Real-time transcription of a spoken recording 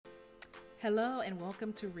Hello and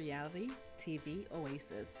welcome to Reality TV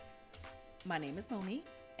Oasis. My name is Moni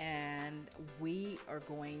and we are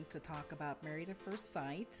going to talk about Married at First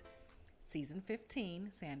Sight, Season 15,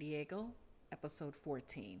 San Diego, Episode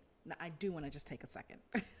 14. Now, I do want to just take a second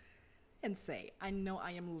and say, I know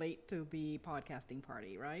I am late to the podcasting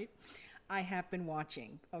party, right? I have been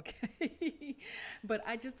watching, okay? But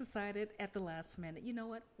I just decided at the last minute, you know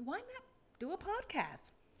what? Why not do a podcast?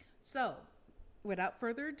 So, without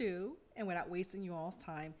further ado, and without wasting you all's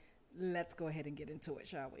time, let's go ahead and get into it,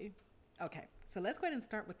 shall we? Okay, so let's go ahead and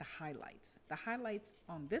start with the highlights. The highlights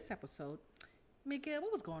on this episode, Miguel,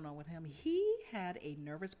 what was going on with him? He had a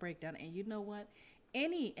nervous breakdown, and you know what?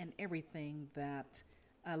 Any and everything that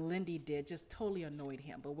Lindy did just totally annoyed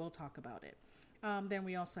him, but we'll talk about it. Then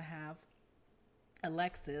we also have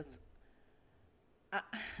Alexis.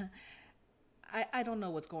 I don't know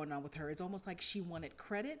what's going on with her. It's almost like she wanted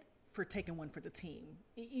credit for taking one for the team.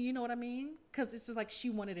 You know what I mean? Because it's just like she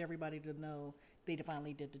wanted everybody to know they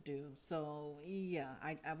finally did the do. So, yeah,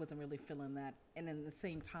 I wasn't really feeling that. And then at the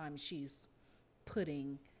same time, she's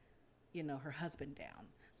putting, her husband down.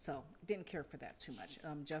 So, didn't care for that too much.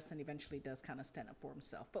 Justin eventually does kind of stand up for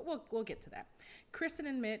himself. But we'll get to that. Kristen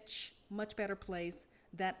and Mitch, much better place.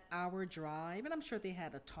 That hour drive, and I'm sure they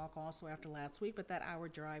had a talk also after last week, but that hour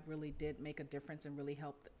drive really did make a difference and really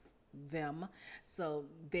helped them, so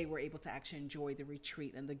they were able to actually enjoy the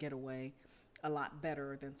retreat and the getaway a lot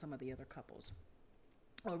better than some of the other couples.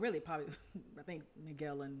 Well, really, probably, I think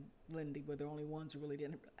Miguel and Lindy were the only ones who really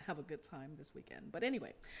didn't have a good time this weekend. But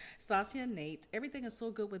anyway, Stasia and Nate, everything is so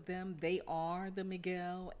good with them. They are the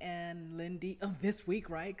Miguel and Lindy of this week,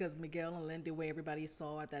 right? Because Miguel and Lindy, where everybody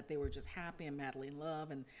saw it, that they were just happy and madly in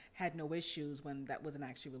love and had no issues, when that wasn't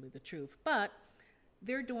actually really the truth. But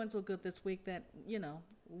they're doing so good this week that,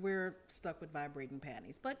 we're stuck with vibrating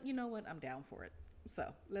panties. But you know what? I'm down for it.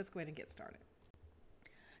 So let's go ahead and get started.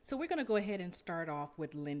 So we're going to go ahead and start off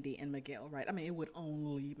with Lindy and Miguel, right? I mean, it would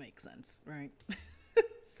only make sense, right?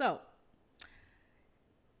 So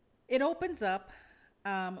it opens up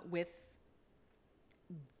with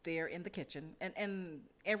they're in the kitchen, and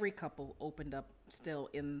every couple opened up still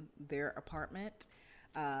in their apartment.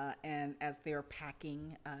 And as they're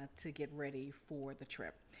packing to get ready for the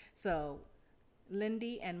trip. So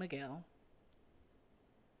Lindy and Miguel,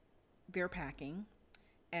 they're packing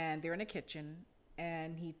and they're in the kitchen,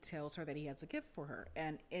 and he tells her that he has a gift for her,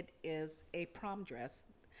 and it is a prom dress,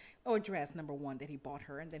 or dress number one, that he bought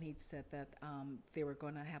her. And then he said that they were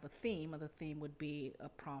going to have a theme, and the theme would be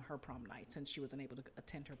her prom night, since she wasn't able to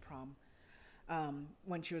attend her prom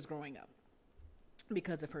when she was growing up,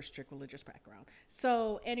 because of her strict religious background.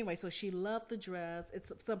 So anyway, so she loved the dress.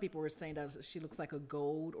 Some people were saying that she looks like a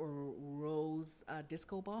gold or rose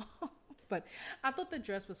disco ball. But I thought the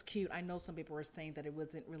dress was cute. I know some people were saying that it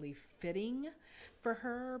wasn't really fitting for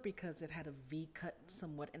her because it had a V cut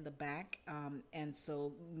somewhat in the back. And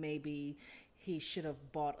so maybe he should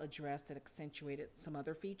have bought a dress that accentuated some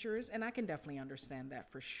other features. And I can definitely understand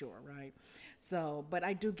that for sure, right? So, but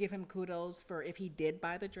I do give him kudos for, if he did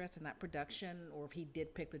buy the dress in that production, or if he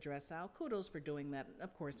did pick the dress out, kudos for doing that.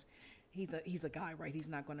 Of course, he's a guy, right? He's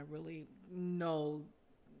not going to really know,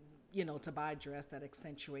 to buy a dress that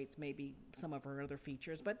accentuates maybe some of her other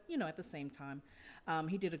features. But, at the same time,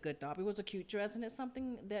 he did a good job. It was a cute dress, and it's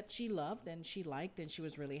something that she loved and she liked, and she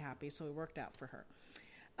was really happy. So it worked out for her.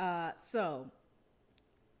 So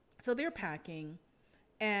they're packing,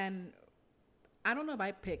 and I don't know if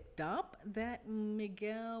I picked up that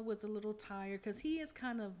Miguel was a little tired, because he is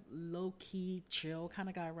kind of low-key, chill kind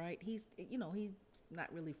of guy, right? He's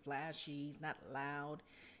not really flashy. He's not loud.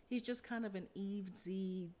 He's just kind of an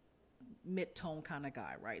easy, mid-tone kind of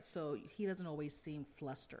guy, right? So he doesn't always seem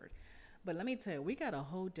flustered. But let me tell you, we got a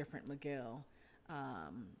whole different Miguel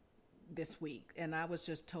this week, and I was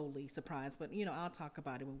just totally surprised. But, I'll talk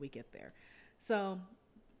about it when we get there. So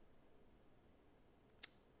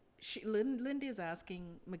Lindy is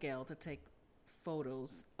asking Miguel to take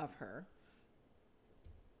photos of her.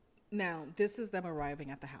 Now, this is them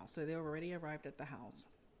arriving at the house. So they already arrived at the house.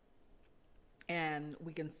 And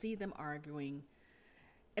we can see them arguing.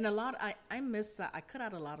 And I cut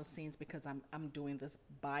out a lot of scenes because I'm doing this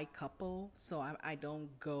by couple. So I don't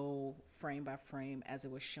go frame by frame as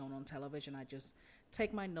it was shown on television. I just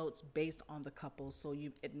take my notes based on the couple. So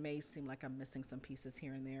it may seem like I'm missing some pieces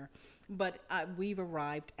here and there. But we've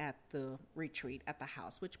arrived at the retreat, at the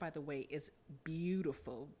house, which, by the way, is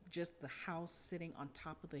beautiful. Just the house sitting on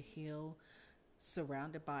top of the hill,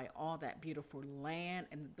 surrounded by all that beautiful land,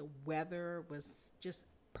 and the weather was just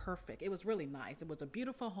perfect. It was really nice. It was a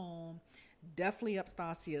beautiful home, definitely up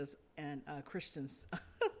Stasia's and Christian's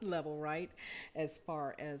level, right? As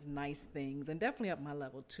far as nice things, and definitely up my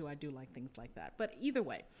level too. I do like things like that. But either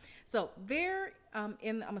way, so they're I'm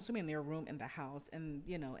assuming in their room in the house, and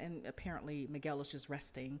and apparently Miguel is just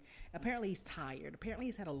resting. Apparently he's tired. Apparently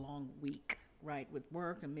he's had a long week, right, with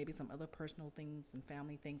work and maybe some other personal things and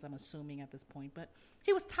family things, I'm assuming at this point. But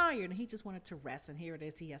he was tired and he just wanted to rest. And here it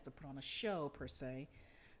is, he has to put on a show, per se,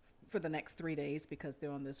 for the next 3 days because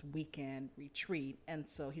they're on this weekend retreat. And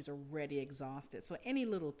so he's already exhausted. So any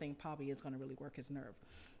little thing probably is going to really work his nerve.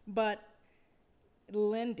 But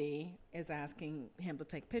Lindy is asking him to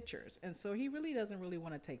take pictures. And so he really doesn't really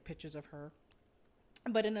want to take pictures of her.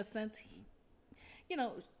 But in a sense,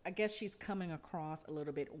 I guess she's coming across a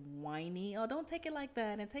little bit whiny. Oh, don't take it like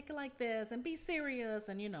that and take it like this and be serious.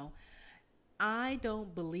 And, I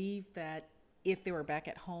don't believe that if they were back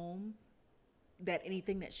at home, that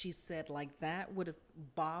anything that she said like that would have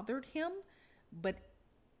bothered him. But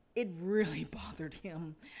it really bothered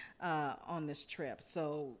him on this trip.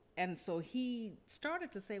 So he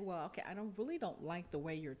started to say, well, okay, I don't like the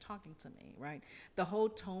way you're talking to me, right? The whole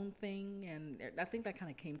tone thing, and I think that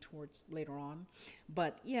kind of came towards later on.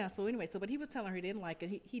 But yeah, so anyway, but he was telling her he didn't like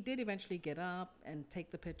it. He did eventually get up and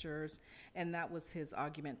take the pictures, and that was his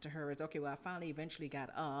argument to her is, okay, well, I finally eventually got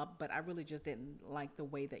up, but I really just didn't like the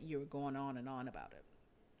way that you were going on and on about it.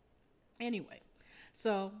 Anyway.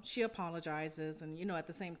 So she apologizes, and at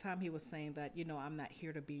the same time he was saying that I'm not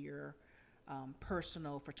here to be your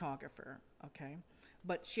personal photographer, okay?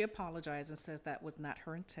 But she apologized and says that was not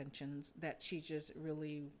her intentions, that she just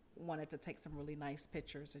really wanted to take some really nice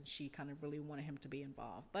pictures and she kind of really wanted him to be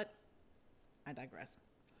involved. But I digress.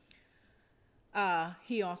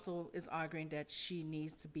 He also is arguing that she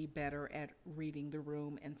needs to be better at reading the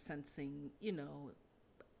room and sensing,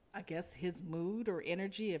 I guess his mood or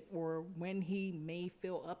energy, or when he may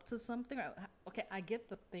feel up to something. Okay, I get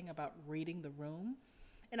the thing about reading the room.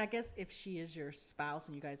 And I guess if she is your spouse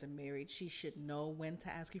and you guys are married, she should know when to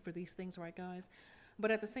ask you for these things, right, guys?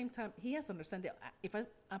 But at the same time, he has to understand that if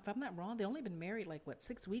I'm not wrong, they've only been married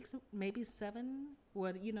 6 weeks, maybe 7.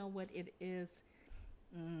 What it is.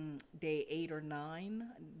 Day 8 or 9,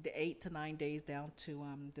 the 8 to 9 days down to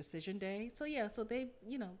decision day. So yeah, so they've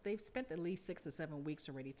spent at least 6 to 7 weeks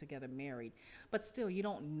already together, married. But still, you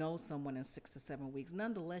don't know someone in 6 to 7 weeks.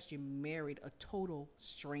 Nonetheless, you married a total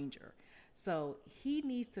stranger. So he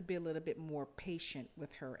needs to be a little bit more patient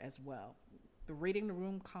with her as well. The reading the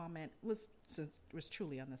room comment was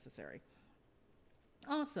truly unnecessary.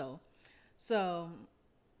 Also,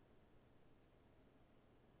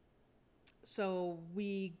 So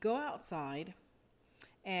we go outside,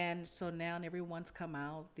 and so now everyone's come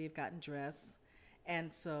out. They've gotten dressed,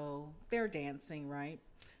 and so they're dancing, right?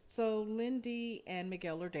 So Lindy and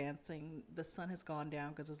Miguel are dancing. The sun has gone down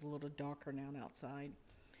because it's a little darker now outside.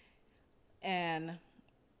 And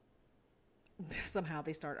somehow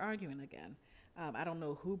they start arguing again. I don't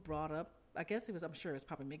know who brought up, I'm sure it's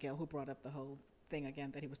probably Miguel who brought up the whole thing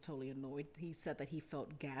again, that he was totally annoyed. He said that he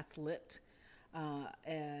felt gaslit.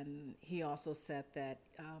 And he also said that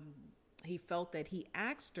he felt that he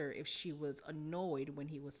asked her if she was annoyed when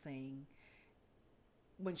she was saying,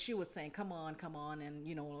 come on,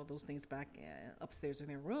 and all those things back upstairs in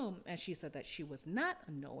their room. And she said that she was not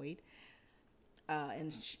annoyed.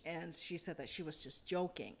 And she said that she was just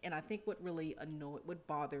joking. And I think what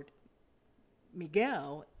bothered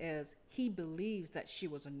Miguel is he believes that she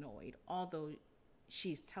was annoyed, although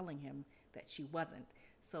she's telling him that she wasn't.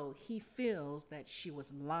 So he feels that she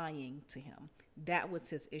was lying to him. That was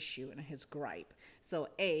his issue and his gripe. So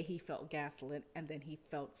he felt gaslit, and then he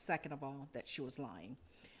felt, second of all, that she was lying.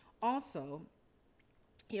 Also,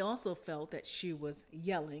 he also felt that she was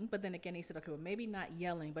yelling, but then again he said, okay, well, maybe not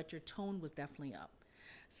yelling, but your tone was definitely up.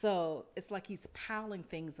 So it's like he's piling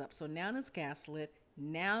things up. So now it's gaslit.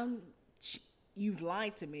 Now you've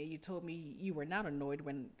lied to me. You told me you were not annoyed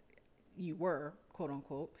when you were, quote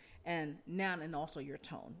unquote. And now, and also your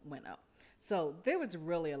tone went up. So there was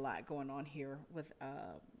really a lot going on here with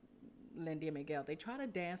Lindy and Miguel. They try to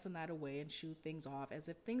dance the night away and shoot things off as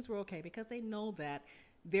if things were okay, because they know that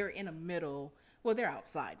they're in the middle. Well, they're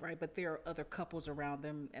outside, right? But there are other couples around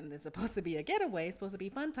them, and it's supposed to be a getaway. It's supposed to be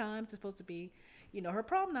fun times. It's supposed to be, her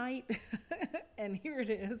prom night. And here it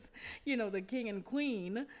is. The king and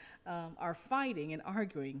queen are fighting and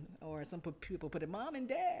arguing, or some people put it, mom and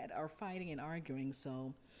dad are fighting and arguing.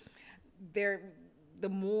 So the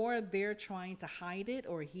more they're trying to hide it,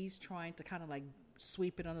 or he's trying to kind of like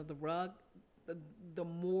sweep it under the rug, the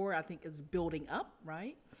more I think it's building up,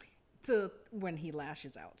 right, to when he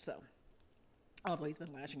lashes out. So, although he's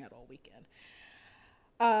been lashing out all weekend.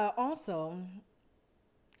 Also,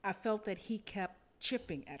 I felt that he kept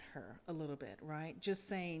chipping at her a little bit, right? Just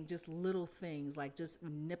saying just little things like just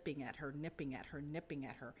nipping at her, nipping at her, nipping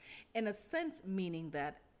at her. In a sense, meaning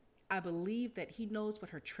that I believe that he knows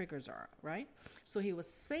what her triggers are, right? So he was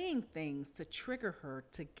saying things to trigger her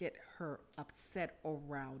to get her upset or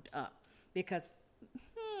riled up. Because,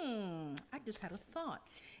 I just had a thought.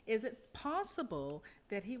 Is it possible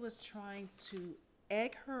that he was trying to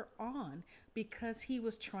egg her on because he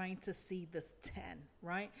was trying to see this 10,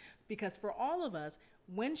 right? Because for all of us,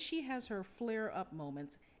 when she has her flare up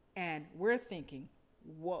moments and we're thinking,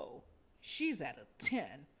 whoa, she's at a 10.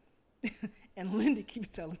 And Lindy keeps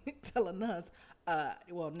telling us,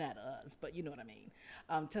 well, not us, but you know what I mean.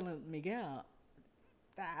 Telling Miguel,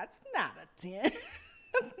 that's not a 10.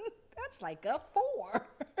 That's like a 4,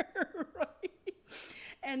 right?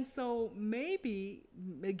 And so maybe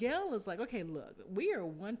Miguel is like, okay, look, we are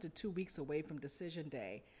 1 to 2 weeks away from decision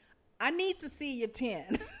day. I need to see your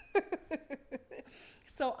 10.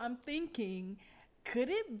 So I'm thinking, could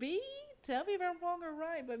it be? Tell me if I'm wrong or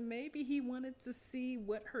right, but maybe he wanted to see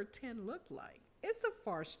what her 10 looked like. It's a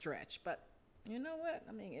far stretch, but you know what?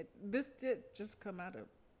 I mean, this did just come out of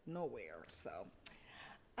nowhere. So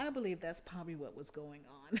I believe that's probably what was going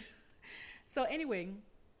on. So anyway,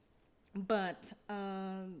 but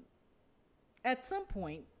at some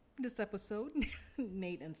point this episode,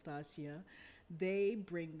 Nate and Stasia, they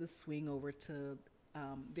bring the swing over to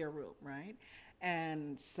their room, right?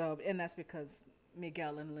 And that's because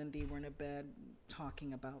Miguel and Lindy were in a bed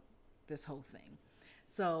talking about this whole thing.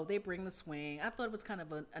 So they bring the swing. I thought it was kind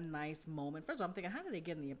of a nice moment. First of all, I'm thinking, how did they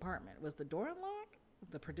get in the apartment? Was the door unlocked?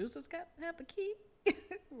 The producers have the key,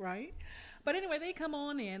 right? But anyway, they come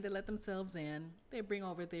on in. They let themselves in. They bring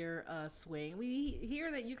over their swing. We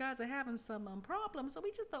hear that you guys are having some problems, so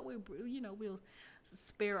we just thought we'll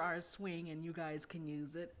spare our swing and you guys can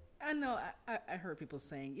use it. I know I heard people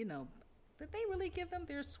saying, did they really give them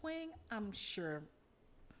their swing? I'm sure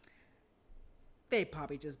they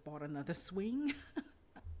probably just bought another swing.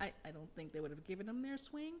 I don't think they would have given them their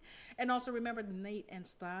swing. And also remember, Nate and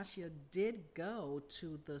Stasia did go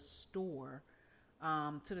to the store,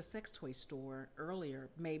 to the sex toy store earlier.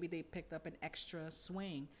 Maybe they picked up an extra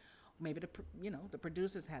swing. Maybe the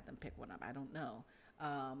producers had them pick one up. I don't know.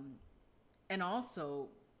 And also,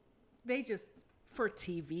 they just, for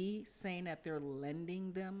TV, saying that they're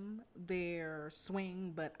lending them their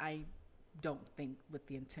swing, but I don't think with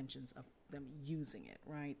the intentions of them using it,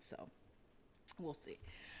 right? So we'll see.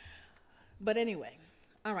 But anyway,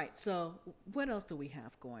 all right, so what else do we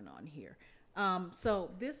have going on here? So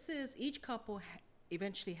this is, each couple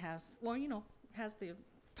eventually has the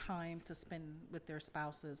time to spend with their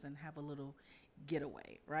spouses and have a little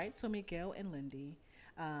getaway, right? So Miguel and Lindy,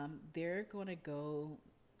 they're going to go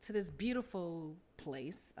to this beautiful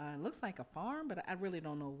place. It looks like a farm, but I really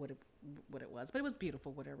don't know what it was. But it was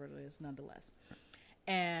beautiful, whatever it is, nonetheless.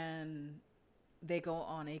 And they go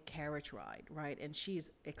on a carriage ride, right? And she's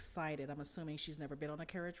excited. I'm assuming she's never been on a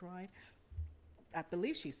carriage ride. I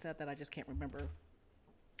believe she said that. I just can't remember.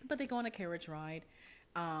 But they go on a carriage ride,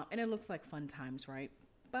 and it looks like fun times, right?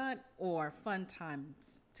 Or fun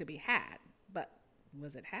times to be had. But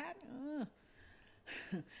was it had?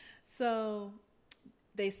 So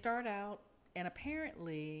they start out, and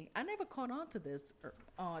apparently, I never caught on to this.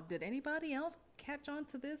 Did anybody else catch on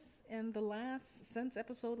to this since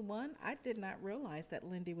episode 1? I did not realize that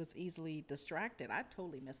Lindy was easily distracted. I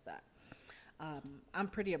totally missed that. I'm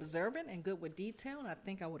pretty observant and good with detail, and I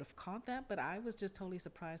think I would have caught that, but I was just totally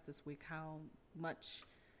surprised this week how much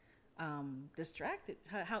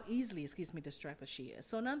how easily distracted she is.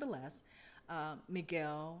 So nonetheless,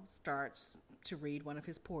 Miguel starts to read one of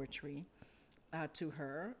his poetry to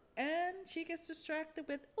her, and she gets distracted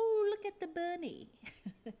with, oh, look at the bunny.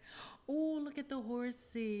 Oh, look at the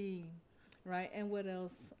horsey, right? And what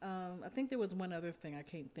else? I think there was one other thing I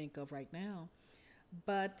can't think of right now.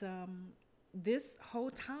 But this whole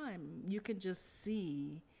time, you can just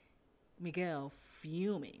see Miguel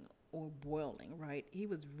fuming or boiling, right? He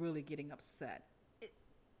was really getting upset.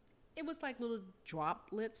 It was like little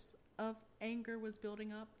droplets of anger was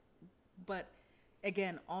building up. But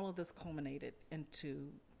again, all of this culminated into,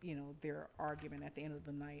 their argument at the end of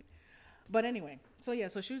the night. But anyway, so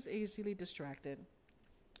she was easily distracted.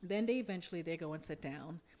 Then they go and sit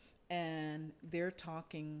down, and they're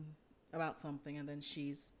talking about something, and then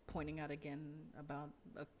she's pointing out again about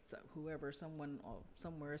someone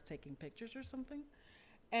somewhere is taking pictures or something.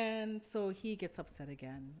 And so he gets upset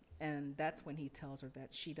again, and that's when he tells her that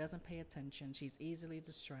she doesn't pay attention, she's easily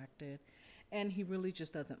distracted, and he really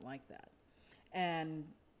just doesn't like that. And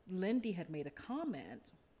Lindy had made a comment,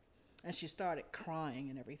 and she started crying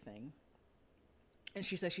and everything. And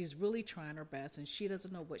she says she's really trying her best and she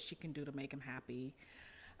doesn't know what she can do to make him happy.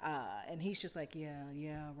 And he's just like, yeah,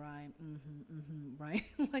 yeah, right, right.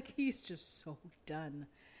 Like he's just so done.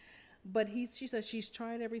 But she says she's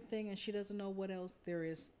tried everything and she doesn't know what else there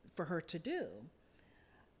is for her to do.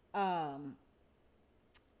 Um,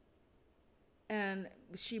 and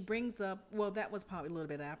she brings up, well, that was probably a little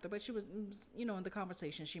bit after, but she was, in the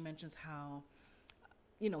conversation, she mentions how,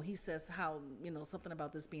 he says how, something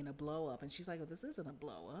about this being a blow up. And she's like, oh, this isn't a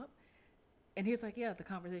blow up. And he's like, yeah, the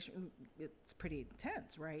conversation, it's pretty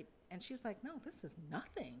intense, right? And she's like, no, this is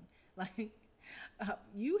nothing. Like,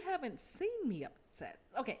 you haven't seen me upset.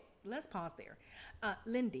 Okay, let's pause there.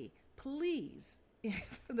 Lindy, please,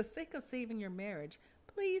 for the sake of saving your marriage,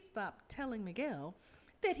 please stop telling Miguel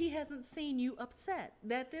that he hasn't seen you upset,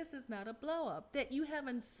 that this is not a blow up, that you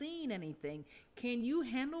haven't seen anything. Can you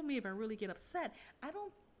handle me if I really get upset? I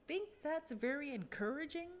don't think that's very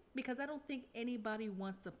encouraging because I don't think anybody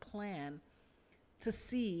wants a plan to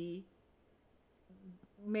see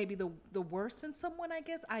maybe the worst in someone, I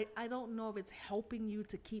guess. I don't know if it's helping you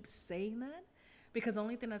to keep saying that because the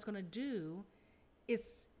only thing that's going to do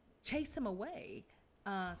is chase him away.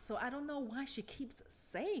 So I don't know why she keeps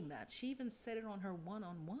saying that. She even said it on her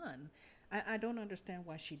one-on-one. I don't understand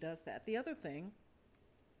why she does that. The other thing,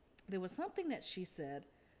 there was something that she said.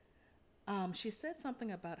 She said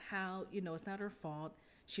something about how, it's not her fault.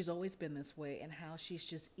 She's always been this way and how she's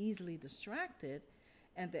just easily distracted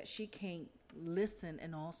and that she can't listen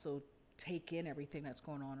and also take in everything that's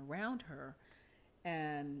going on around her.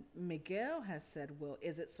 And Miguel has said, well,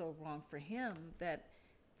 is it so wrong for him that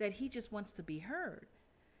he just wants to be heard?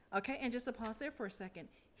 Okay, and just to pause there for a second,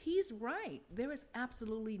 he's right. There is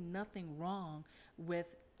absolutely nothing wrong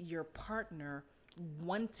with your partner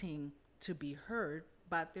wanting to be heard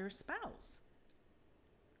by their spouse.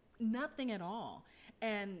 Nothing at all.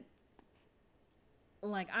 And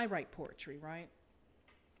like I write poetry, right?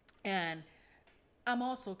 And I'm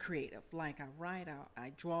also creative. Like I write,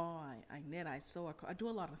 I draw, I knit, I sew, I do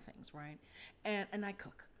a lot of things, right? And I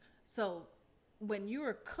cook. So when you're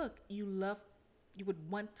a cook, you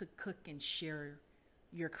would want to cook and share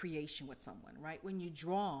your creation with someone, right? When you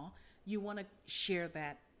draw, you want to share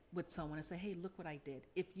that with someone and say, hey, look what I did.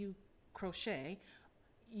 If you crochet,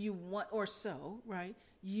 you want, or sew, right?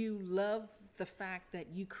 You love the fact that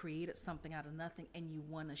you created something out of nothing and you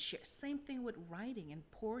want to share. Same thing with writing and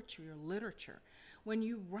poetry or literature. When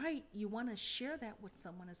you write, you want to share that with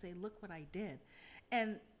someone and say, look what I did.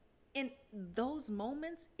 And in those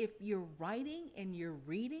moments, if you're writing and you're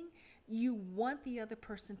reading, you want the other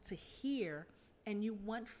person to hear and you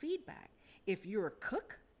want feedback. If you're a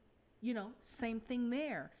cook, same thing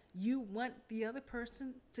there. You want the other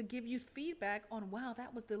person to give you feedback on, wow,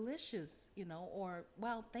 that was delicious, or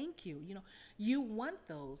wow, thank you. You want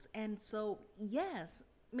those. And so, yes,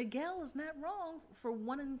 Miguel is not wrong for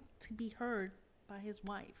wanting to be heard by his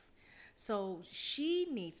wife. So she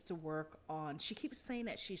needs to work on, she keeps saying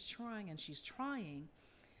that she's trying and she's trying.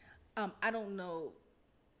 I don't know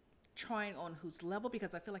trying on whose level,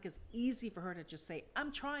 because I feel like it's easy for her to just say,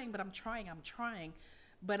 I'm trying, but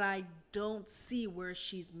but I don't see where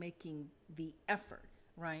she's making the effort,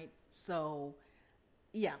 right? So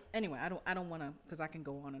yeah, anyway, I don't want to, because I can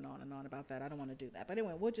go on and on and on about that. I don't want to do that. But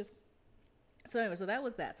anyway, so that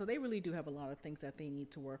was that. So they really do have a lot of things that they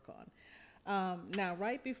need to work on. Now,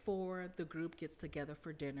 right before the group gets together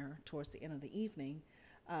for dinner towards the end of the evening,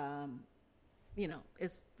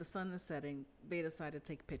 it's the sun is setting. They decide to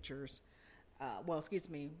take pictures.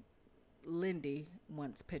 Lindy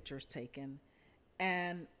wants pictures taken.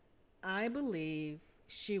 And I believe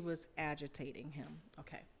she was agitating him.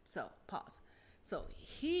 Okay, so pause. So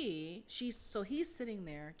he's sitting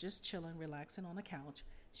there just chilling, relaxing on the couch.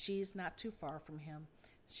 She's not too far from him.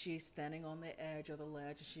 She's standing on the edge of the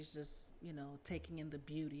ledge. She's just, taking in the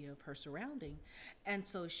beauty of her surrounding. And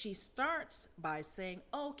so she starts by saying,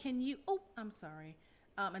 I'm sorry.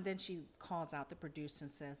 And then she calls out the producer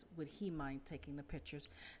and says, would he mind taking the pictures?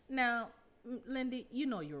 Now, Lindy,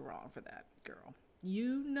 you're wrong for that, girl.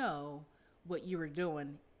 You know what you were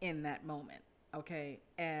doing in that moment, okay?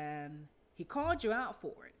 And he called you out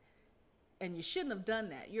for it. And you shouldn't have done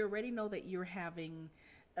that. You already know that you're having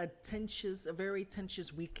a very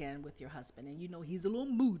tense weekend with your husband. And he's a little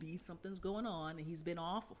moody. Something's going on. And he's been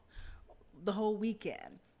off the whole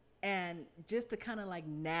weekend. And just to kind of like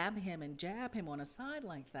nab him and jab him on a side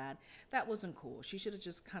like that wasn't cool. She should have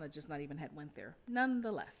just not even had went there.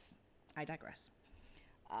 Nonetheless, I digress.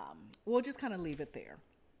 We'll just kind of leave it there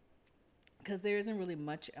because there isn't really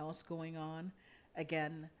much else going on.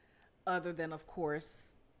 Again, other than, of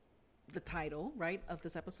course, the title, right, of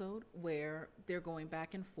this episode, where they're going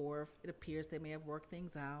back and forth. It appears they may have worked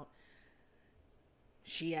things out.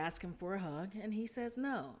 She asks him for a hug, and he says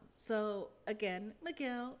no. So, again,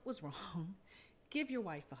 Miguel was wrong. Give your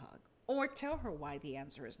wife a hug. Or tell her why the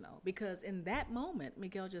answer is no. Because in that moment,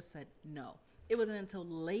 Miguel just said no. It wasn't until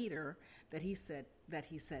later that he said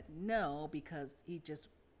no, because he just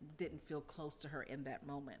didn't feel close to her in that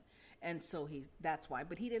moment. And so that's why.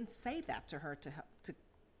 But he didn't say that to her to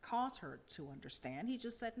cause her to understand. He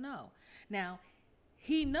just said no. Now,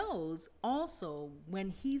 he knows also when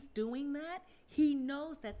he's doing that, he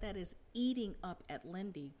knows that that is eating up at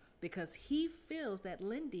Lindy, because he feels that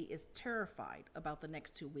Lindy is terrified about the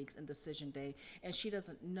next 2 weeks and decision day, and she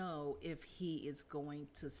doesn't know if he is going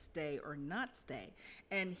to stay or not stay.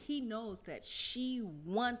 And he knows that she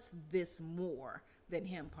wants this more than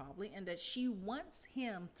him, probably, and that she wants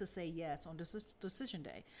him to say yes on this decision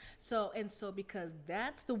day. So because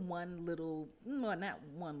that's the one little, well, not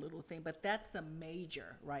one little thing, but that's the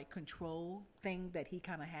major, right, control thing that he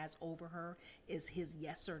kind of has over her, is his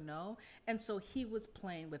yes or no. And so he was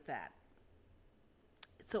playing with that.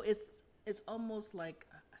 So it's almost like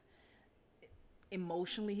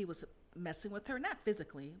emotionally he was messing with her, not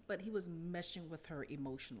physically, but he was messing with her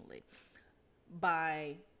emotionally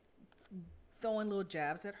by throwing little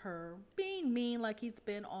jabs at her, being mean like he's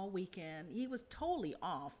been all weekend. He was totally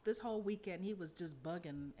off. This whole weekend, he was just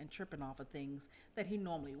bugging and tripping off of things that he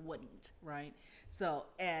normally wouldn't, right? So,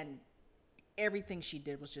 and everything she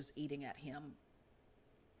did was just eating at him,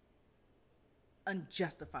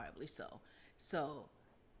 unjustifiably so. So,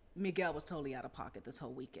 Miguel was totally out of pocket this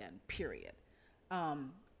whole weekend, period.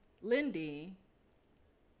 Lindy,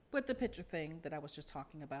 with the picture thing that I was just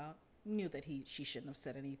talking about, knew that she shouldn't have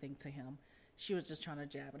said anything to him. She was just trying to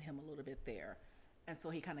jab at him a little bit there. And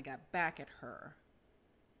so he kind of got back at her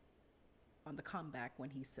on the comeback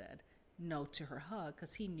when he said no to her hug,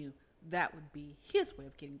 because he knew that would be his way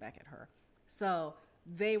of getting back at her. So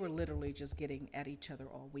they were literally just getting at each other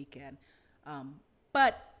all weekend.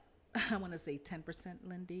 But I want to say 10%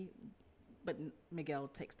 Lindy, but Miguel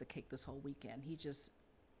takes the cake this whole weekend. He just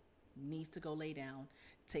needs to go lay down,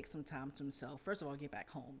 take some time to himself. First of all, get back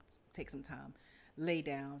home, take some time, lay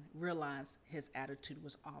down, realize his attitude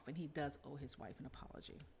was off, and he does owe his wife an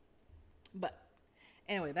apology. But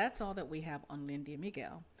anyway, that's all that we have on Lindy and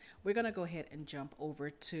Miguel. We're going to go ahead and jump over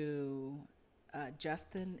to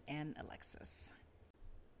Justin and Alexis.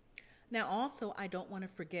 Now, also, I don't want to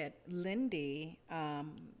forget Lindy,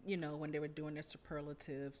 when they were doing their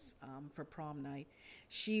superlatives for prom night,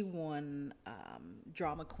 she won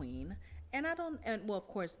Drama Queen. And of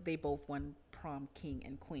course, they both won Prom King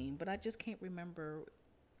and Queen, but I just can't remember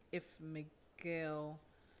if Miguel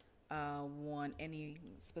won any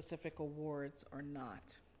specific awards or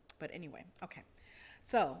not. But anyway, okay.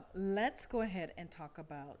 So let's go ahead and talk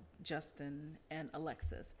about Justin and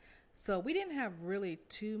Alexis. So we didn't have really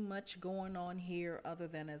too much going on here other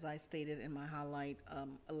than, as I stated in my highlight,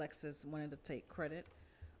 Alexis wanted to take credit,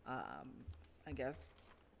 I guess,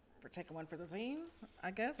 for taking one for the team,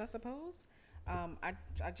 I suppose. I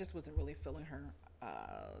just wasn't really feeling her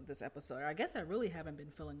this episode. I guess I really haven't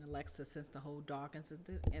been feeling Alexis since the whole dog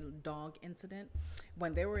incident.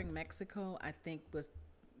 When they were in Mexico, I think was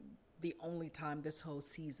the only time this whole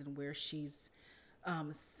season where she's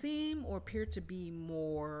seem or appear to be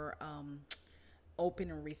more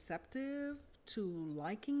open and receptive to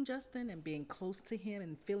liking Justin and being close to him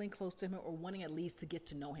and feeling close to him, or wanting at least to get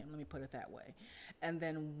to know him. Let me put it that way. And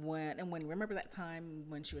then when remember that time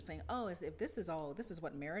when she was saying, "Oh, if this is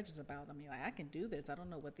what marriage is about. I mean, I can do this. I don't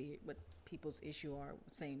know what people's issue are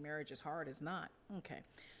saying marriage is hard. It's not." Okay.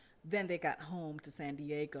 Then they got home to San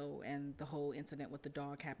Diego and the whole incident with the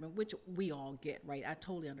dog happened, which we all get, right? I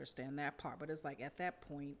totally understand that part. But it's like at that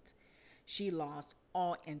point, she lost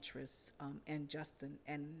all interest in Justin.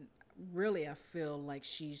 And really, I feel like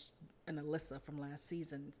she's an Alyssa from last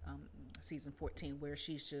season, season 14, where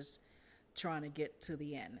she's just trying to get to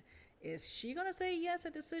the end. Is she going to say yes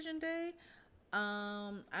at decision day?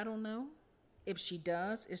 I don't know. If she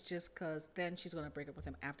does, it's just because then she's going to break up with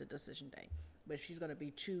him after decision day. But if she's going to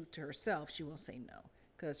be true to herself, she will say no,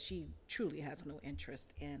 because she truly has no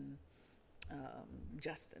interest in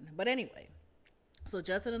Justin. But anyway, so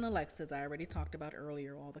Justin and Alexis, I already talked about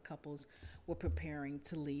earlier, all the couples were preparing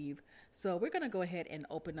to leave. So we're going to go ahead and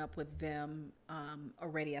open up with them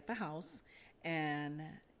already at the house. And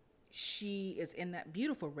she is in that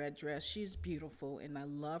beautiful red dress. She's beautiful, and I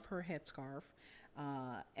love her headscarf.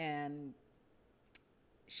 And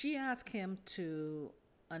she asked him to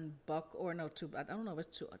unbuckle, or no, to, I don't know if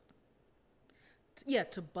it's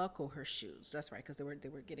to buckle her shoes. That's right, because they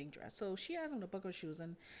were getting dressed. So she asked him to buckle shoes,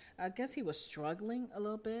 and I guess he was struggling a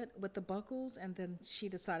little bit with the buckles. And then she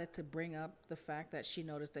decided to bring up the fact that she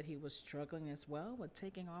noticed that he was struggling as well with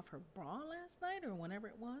taking off her bra last night or whenever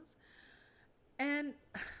it was. And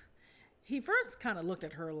he first kind of looked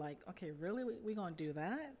at her like, "Okay, really? We gonna do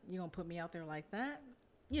that? You gonna put me out there like that?"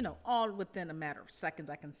 All within a matter of seconds,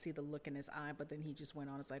 I can see the look in his eye. But then he just went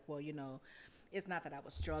on. It's like, well, it's not that I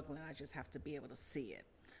was struggling. I just have to be able to see it.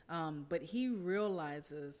 But he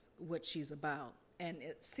realizes what she's about. And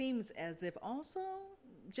it seems as if also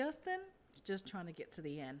Justin just trying to get to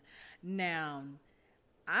the end. Now,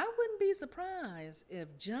 I wouldn't be surprised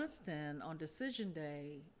if Justin on decision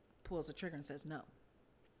day pulls the trigger and says no,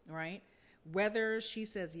 right? Whether she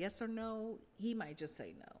says yes or no, he might just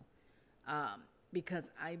say no.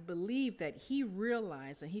 Because I believe that he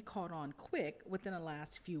realized and he caught on quick within the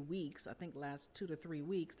last few weeks, I think last 2 to 3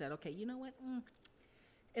 weeks, that, okay, you know what?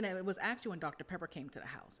 And it was actually when Dr. Pepper came to the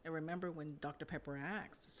house. And remember when Dr. Pepper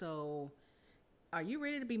asked, so are you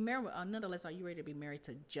ready to be married? Nonetheless, are you ready to be married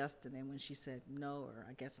to Justin? And when she said no, or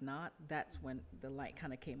I guess not, that's when the light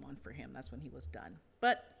kind of came on for him. That's when he was done.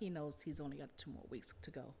 But he knows he's only got 2 more weeks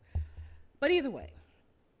to go. But either way.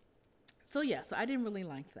 So I didn't really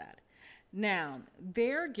like that. Now,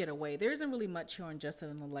 their getaway, there isn't really much here on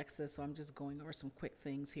Justin and Alexis, so I'm just going over some quick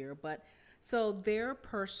things here. But so their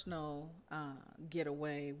personal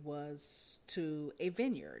getaway was to a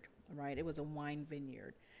vineyard, right? It was a wine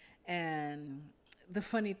vineyard. And the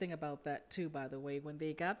funny thing about that, too, by the way, when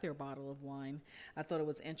they got their bottle of wine, I thought it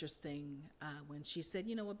was interesting when she said,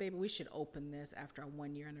 you know what, baby, we should open this after our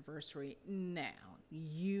 1-year anniversary. Now,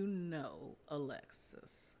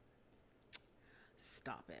 Alexis,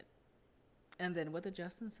 stop it. And then what did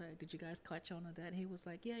Justin say? Did you guys catch on to that? He was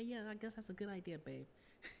like, yeah, I guess that's a good idea, babe.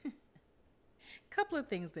 Couple of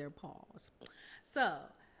things there, pause. So,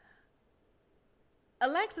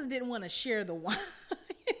 Alexis didn't want to share the wine.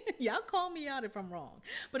 Y'all call me out if I'm wrong.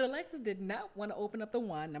 But Alexis did not want to open up the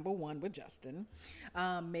wine, number one, with Justin.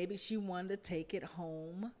 Maybe she wanted to take it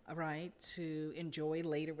home, right, to enjoy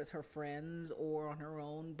later with her friends or on her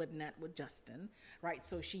own, but not with Justin, right?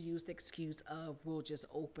 So she used the excuse of, we'll just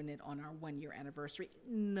open it on our 1-year anniversary,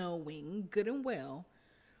 knowing good and well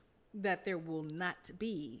that there will not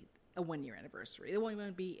be a 1-year anniversary. There won't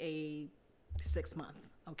even be a 6-month,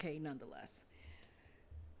 okay, nonetheless.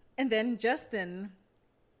 And then Justin,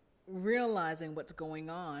 realizing what's going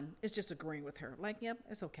on, is just agreeing with her. Like, yep,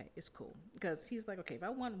 it's okay. It's cool. Because he's like, okay, if I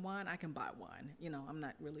want wine, I can buy wine. I'm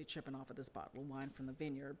not really tripping off of this bottle of wine from the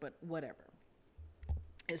vineyard, but whatever.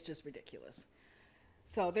 It's just ridiculous.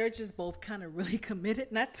 So they're just both kind of really committed,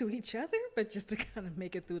 not to each other, but just to kind of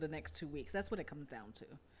make it through the next 2 weeks. That's what it comes down to.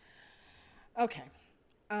 Okay.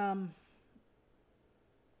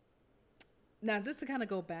 Now, just to kind of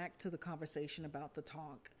go back to the conversation about the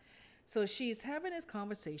talk. So she's having this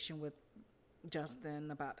conversation with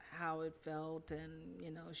Justin about how it felt,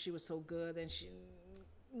 and she was so good, and she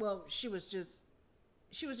was just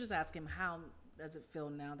asking him, how does it feel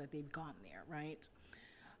now that they've gone there, right?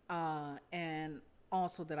 And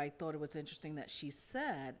also that I thought it was interesting that she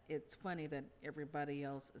said it's funny that everybody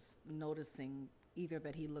else is noticing either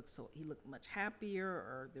that he looked much happier,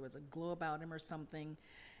 or there was a glow about him or something,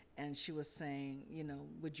 and she was saying,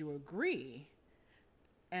 would you agree?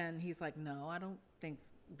 And he's like, no, I don't think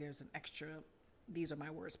there's an extra, these are my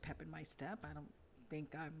words, pep in my step. I don't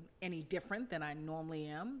think I'm any different than I normally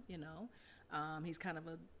am, He's kind of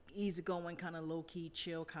a easygoing, kind of low-key,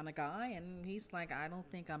 chill kind of guy. And he's like, I don't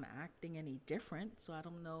think I'm acting any different. So I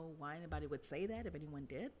don't know why anybody would say that, if anyone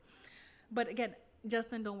did. But again,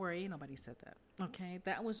 Justin, don't worry, nobody said that. Okay,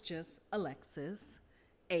 that was just Alexis.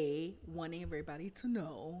 Wanting everybody to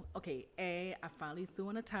know, okay, I finally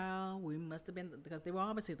threw in a towel. We must have been, because they were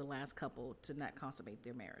obviously the last couple to not consummate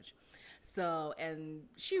their marriage. So, and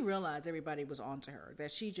she realized everybody was onto her,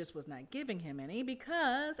 that she just was not giving him any,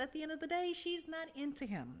 because at the end of the day, she's not into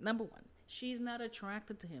him. Number one, she's not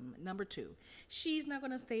attracted to him. Number two, she's not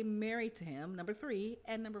going to stay married to him. Number three,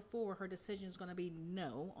 and number four, her decision is going to be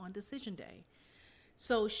no on decision day.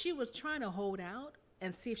 So she was trying to hold out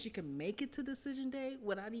and see if she could make it to decision day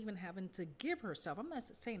without even having to give herself. I'm not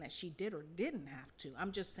saying that she did or didn't have to.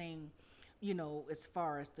 I'm just saying, as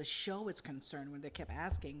far as the show is concerned, when they kept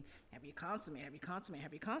asking, have you consummated, have you consummated,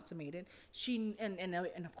 have you consummated? She,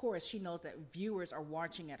 and of course, she knows that viewers are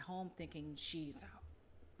watching at home thinking she's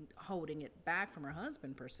holding it back from her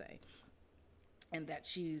husband, per se. And that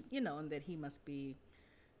she's, and that he must be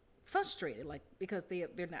frustrated, like, because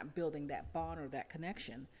they're not building that bond or that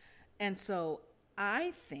connection. And so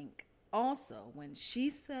I think also when she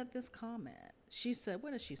said this comment, she said,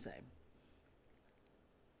 what did she say?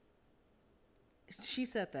 she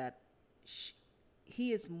said that sh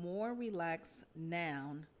he is more relaxed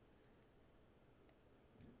now.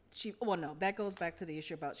 Well, no, that goes back to the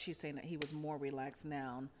issue about she's saying that he was more relaxed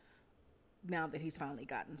now that he's finally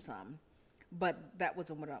gotten some. But that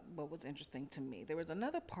wasn't what was interesting to me. There was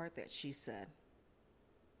another part that she said.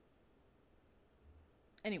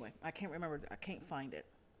 Anyway, I can't remember. I can't find it.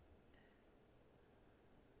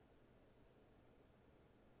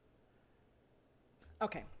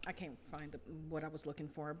 Okay, I can't find what I was looking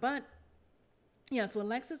for. But yeah, so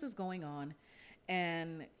Alexis is going on,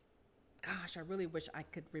 and gosh, I really wish I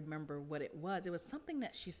could remember what it was. It was something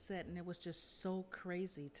that she said, and it was just so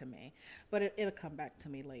crazy to me. But it'll come back to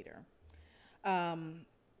me later. Um,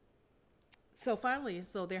 so finally,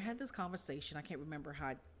 so they had this conversation. I can't remember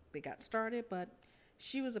how they got started, but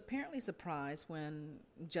she was apparently surprised when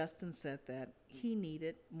Justin said that he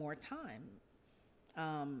needed more time.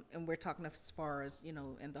 And we're talking as far as in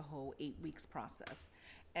the whole 8 weeks process,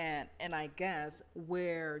 and I guess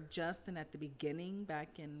where Justin at the beginning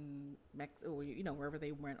back in Mexico, wherever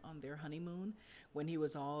they went on their honeymoon, when he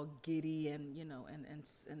was all giddy and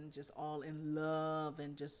and just all in love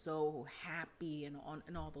and just so happy and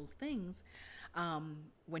all those things,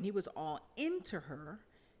 when he was all into her,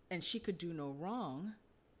 and she could do no wrong.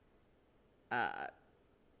 Uh,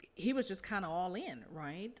 he was just kind of all in,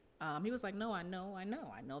 right? He was like, "No, I know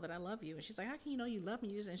that I love you." And she's like, "How can you know you love me?"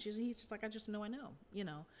 And he's just like, "I just know, I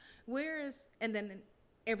know." Whereas, and then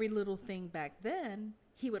every little thing back then,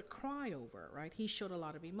 he would cry over, right? He showed a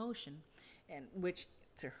lot of emotion, and which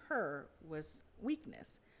to her was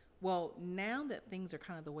weakness. Well, now that things are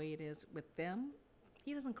kind of the way it is with them,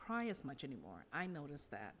 he doesn't cry as much anymore. I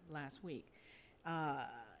noticed that last week. Uh,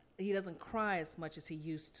 he doesn't cry as much as he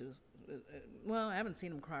used to. Well, I haven't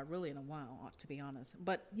seen him cry really in a while, to be honest,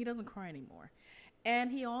 but he doesn't cry anymore.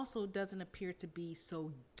 And he also doesn't appear to be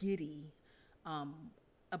so giddy um,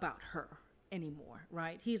 about her anymore,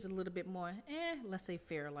 right? He's a little bit more, let's say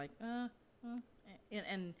fair, like,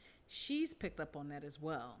 and she's picked up on that as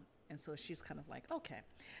well. And so she's kind of like, okay.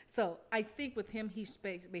 So I think with him, he's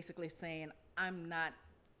basically saying, I'm not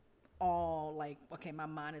all like, okay, my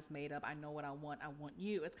mind is made up. I know what I want. I want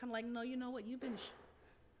you. It's kind of like, no, you know what? You've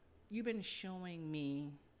been showing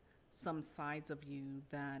me some sides of you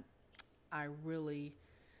that I really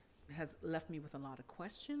has left me with a lot of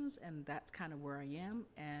questions, and that's kind of where I am.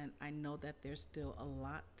 And I know that there's still a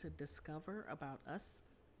lot to discover about us,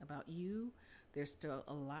 about you. There's still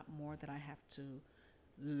a lot more that I have to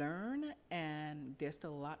learn, and there's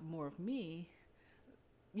still a lot more of me,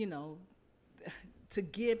 you know, to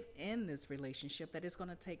give in this relationship that it's going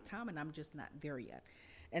to take time, and I'm just not there yet.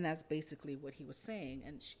 And that's basically what he was saying.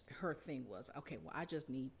 And her thing was, okay, well, I just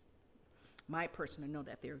need my person to know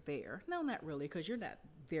that they're there. No, not really, because you're not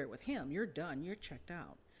there with him. You're done. You're checked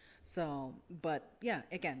out. So, but yeah,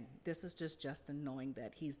 again, this is just Justin knowing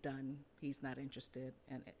that he's done. He's not interested,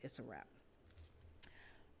 and it's a wrap.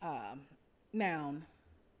 Now,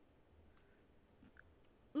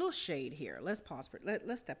 a little shade here. Let's pause for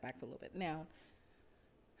let's step back for a little bit. Now,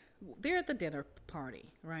 they're at the dinner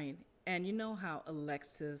party, right? And you know how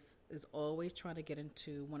Alexis is always trying to get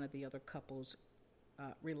into one of the other couple's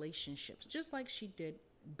relationships, just like she did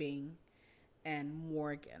Bing and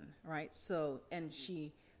Morgan, right? So, and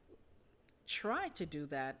she tried to do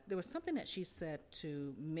that. There was something that she said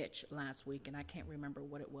to Mitch last week, and I can't remember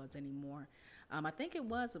what it was anymore. I think it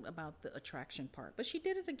was about the attraction part, but she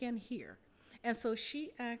did it again here. And so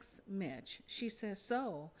she asks Mitch, she says,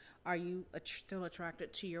 "So, are you still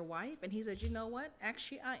attracted to your wife?" And he said, "You know what?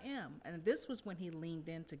 Actually, I am." And this was when he leaned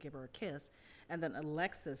in to give her a kiss. And then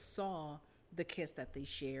Alexis saw the kiss that they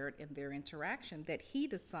shared in their interaction that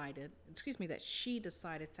that she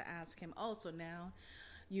decided to ask him, "Oh, so now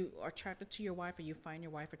you are attracted to your wife, or you find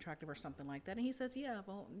your wife attractive, or something like that?" And he says, "Yeah,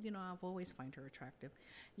 well, I've always find her attractive.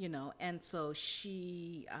 And so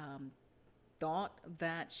she thought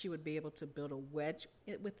that she would be able to build a wedge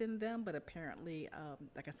within them, but apparently,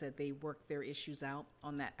 like I said, they worked their issues out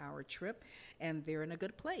on that hour trip, and they're in a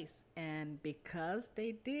good place. And because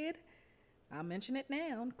they did, I'll mention it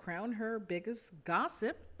now, crown her biggest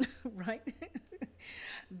gossip, right?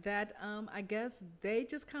 That I guess they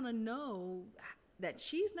just kind of know that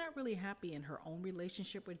she's not really happy in her own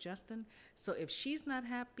relationship with Justin. So if she's not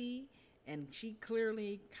happy, and she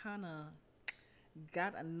clearly kind of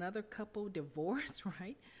got another couple divorced,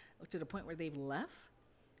 right, to the point where they've left,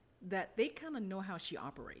 that they kind of know how she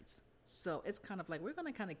operates. So it's kind of like, we're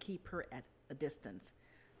going to kind of keep her at a distance.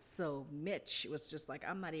 So Mitch was just like,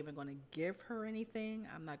 I'm not even going to give her anything.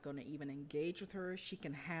 I'm not going to even engage with her. She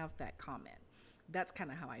can have that comment. That's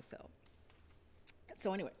kind of how I felt.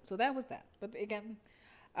 So anyway, so that was that. But again,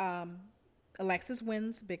 um, Alexis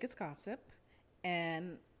wins biggest gossip,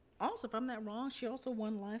 and also, if I'm not wrong, she also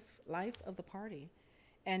won life of the party.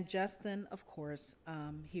 And Justin, of course,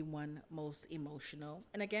 he won most emotional.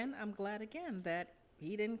 And again, I'm glad again that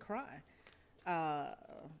he didn't cry. Uh,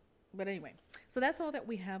 but anyway, so that's all that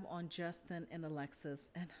we have on Justin and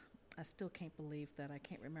Alexis. And I still can't believe that I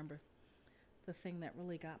can't remember the thing that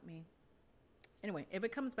really got me. Anyway, if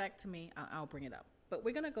it comes back to me, I'll bring it up. But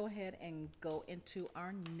we're going to go ahead and go into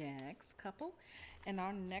our next couple. And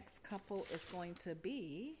our next couple is going to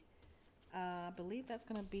be, I believe that's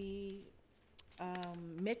going to be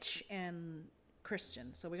Mitch and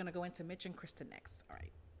Christian. So we're going to go into Mitch and Kristen next. All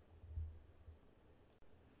right.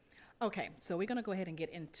 Okay, so we're going to go ahead and get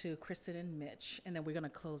into Kristen and Mitch, and then we're going to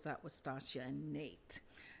close out with Stasia and Nate.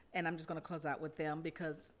 And I'm just going to close out with them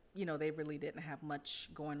because, they really didn't have much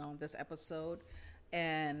going on this episode,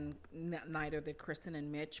 and neither did Kristen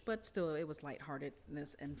and Mitch, but still it was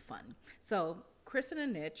lightheartedness and fun. So Kristen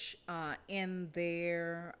and Mitch, in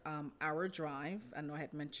their hour drive, I know I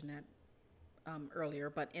had mentioned that earlier,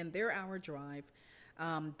 but in their hour drive,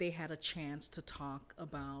 they had a chance to talk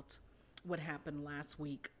about what happened last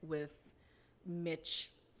week with Mitch's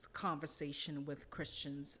conversation with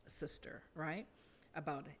Christian's sister, right?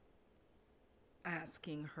 About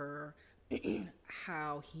asking her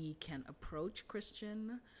how he can approach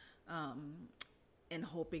Christian, and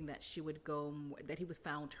hoping that she would that he was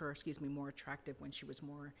found her, more attractive when she was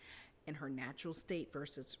more in her natural state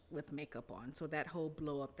versus with makeup on. So that whole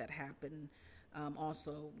blow up that happened,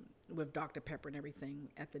 also with Dr. Pepper and everything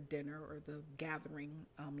at the dinner or the gathering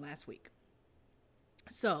last week.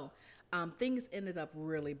 So things ended up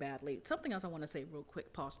really badly. Something else I want to say real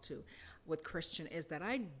quick, pause too, with Christian is that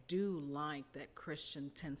I do like that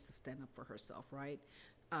Christian tends to stand up for herself, right?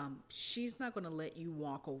 She's not going to let you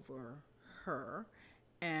walk over her.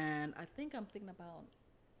 And I think I'm thinking about,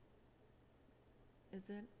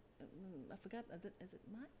 I forgot, is it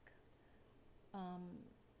Mike?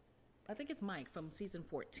 I think it's Mike from season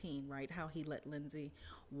 14, right? How he let Lindsay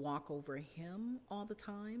walk over him all the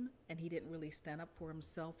time, and he didn't really stand up for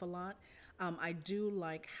himself a lot. I do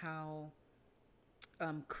like how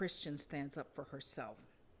Christian stands up for herself.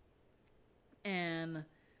 And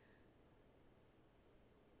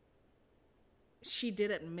she did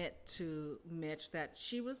admit to Mitch that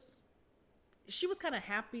she was kind of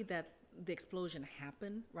happy that the explosion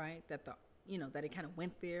happened, right? That that it kind of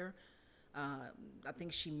went there. I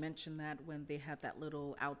think she mentioned that when they had that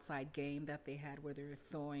little outside game that they had where they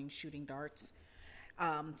were shooting darts.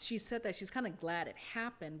 She said that she's kind of glad it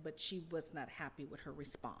happened, but she was not happy with her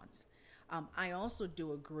response. I also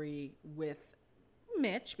do agree with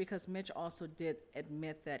Mitch because Mitch also did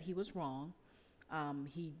admit that he was wrong.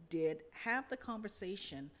 He did have the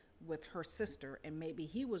conversation with her sister, and maybe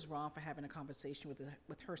he was wrong for having a conversation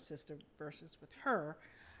with her sister versus with her.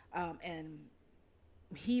 And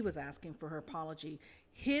he was asking for her apology.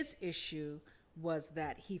 His issue was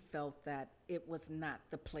that he felt that it was not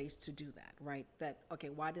the place to do that, right? That, okay,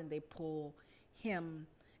 why didn't they pull him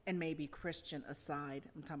and maybe Christian aside,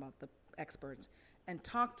 I'm talking about the experts, and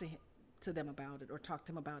talk to them about it or talk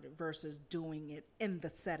to him about it versus doing it in the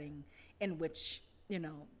setting in which,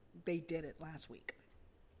 they did it last week.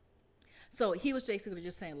 So he was basically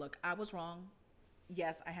just saying, look, I was wrong.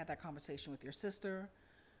 Yes, I had that conversation with your sister.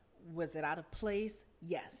 Was it out of place?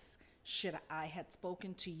 Yes. Should I had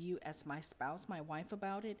spoken to you as my spouse, my wife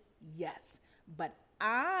about it? Yes. But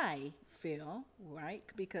I feel, right,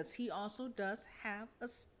 because he also does have a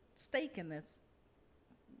stake in this,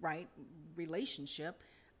 right, relationship.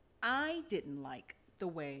 I didn't like the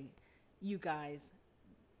way you guys,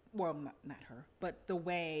 well, not her, but the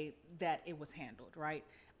way that it was handled, right?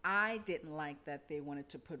 I didn't like that they wanted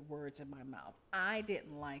to put words in my mouth. I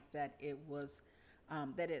didn't like that it was,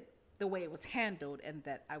 the way it was handled and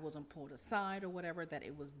that I wasn't pulled aside or whatever, that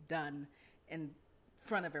it was done in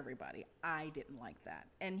front of everybody. I didn't like that.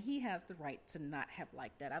 And he has the right to not have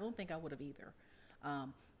liked that. I don't think I would have either.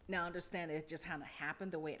 Now, I understand it just kind of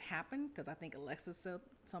happened the way it happened because I think Alexis said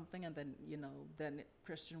something and then, then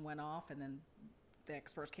Christian went off and then the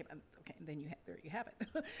experts came. Okay, and then there you have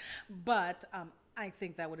it. But I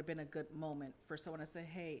think that would have been a good moment for someone to say,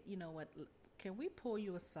 hey, you know what? Can we pull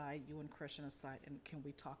you aside, you and Christian aside, and can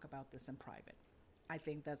we talk about this in private? I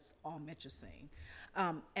think that's all Mitch is saying.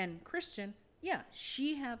 And Christian, yeah,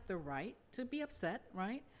 she had the right to be upset,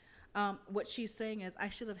 right? What she's saying is, I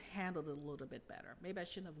should have handled it a little bit better. Maybe I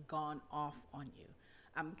shouldn't have gone off on you.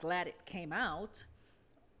 I'm glad it came out,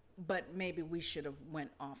 but maybe we should have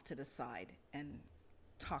went off to the side and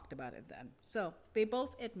talked about it then. So they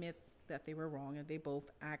both admit that they were wrong, and they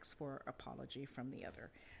both asked for apology from the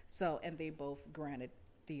other. So, and they both granted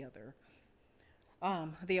the other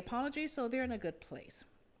The apology, so they're in a good place.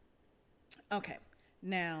 Okay,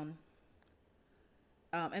 now,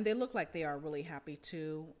 and they look like they are really happy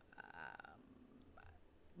too.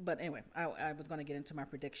 But anyway, I was going to get into my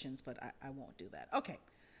predictions, but I won't do that. Okay,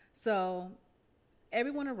 so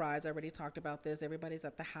everyone arrives. I already talked about this. Everybody's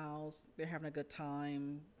at the house. They're having a good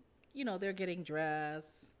time. They're getting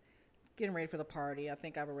dressed, getting ready for the party. I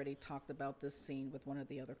think I've already talked about this scene with one of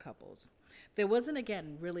the other couples. There wasn't,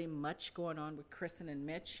 again, really much going on with Kristen and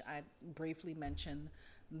Mitch. I briefly mentioned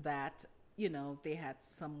that, they had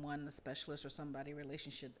someone, a specialist or somebody,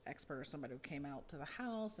 relationship expert or somebody who came out to the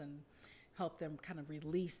house and helped them kind of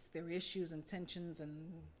release their issues and tensions. And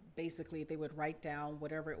basically they would write down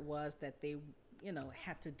whatever it was that they,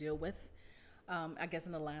 had to deal with, I guess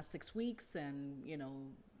in the last 6 weeks, and,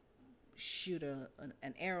 shoot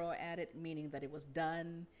an arrow at it, meaning that it was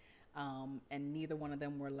done, and neither one of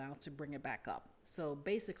them were allowed to bring it back up. So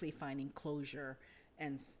basically finding closure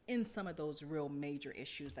and in some of those real major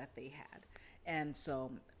issues that they had. And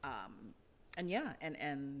so, and yeah,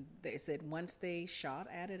 and they said once they shot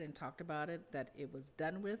at it and talked about it, that it was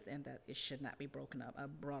done with and that it should not be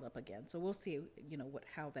brought up again. So we'll see,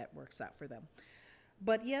 how that works out for them.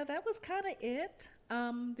 But yeah, that was kind of it.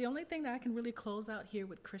 The only thing that I can really close out here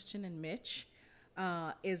with Christian and Mitch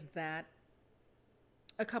is that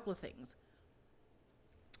a couple of things.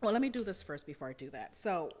 Well, let me do this first before I do that.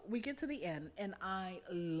 So we get to the end, and I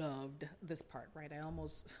loved this part, right?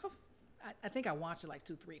 I think I watched it like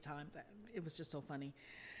 2-3 times. It was just so funny.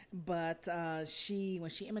 But when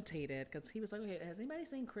she imitated, because he was like, okay, has anybody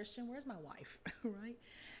seen Christian? Where's my wife? Right?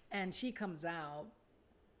 And she comes out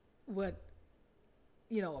with,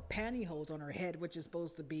 a pantyhose on her head, which is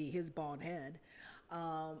supposed to be his bald head.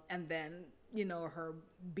 And then, her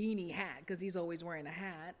beanie hat, because he's always wearing a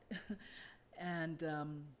hat.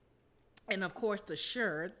 And of course the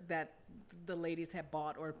shirt that the ladies had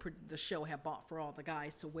bought, or the show had bought for all the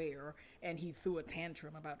guys to wear, and he threw a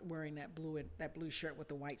tantrum about wearing that blue shirt with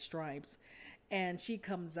the white stripes. And she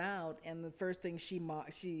comes out, and the first thing she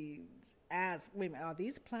asks, wait a minute, are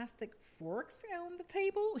these plastic forks on the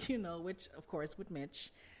table? Which of course with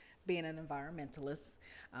Mitch being an environmentalist,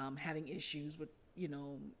 having issues with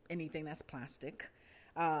anything that's plastic,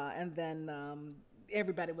 and then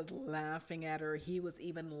everybody was laughing at her. He was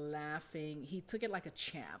even laughing. He took it like a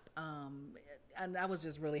champ. And I was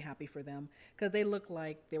just really happy for them because they looked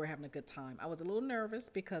like they were having a good time. I was a little nervous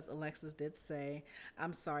because Alexis did say,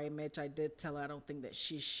 I'm sorry, Mitch, I did tell her I don't think that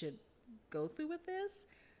she should go through with this.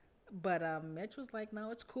 But Mitch was like,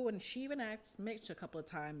 no, it's cool. And she even asked Mitch a couple of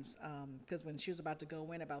times because when she was about to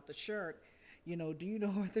go in about the shirt, do you know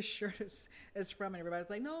where the shirt is from? And everybody's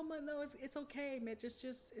like, no, it's okay, Mitch. It's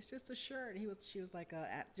just a shirt. And she was like,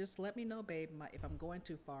 just let me know, babe. If I'm going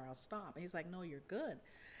too far, I'll stop. And he's like, no, you're good.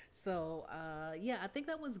 So, yeah, I think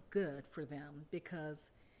that was good for them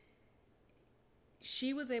because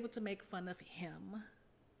she was able to make fun of him,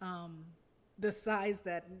 the side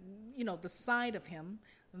of him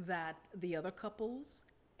that the other couples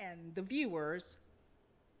and the viewers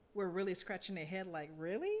were really scratching their head like,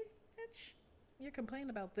 really, Mitch? You're complaining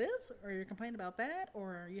about this, or you're complaining about that,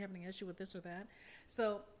 or are you having an issue with this or that?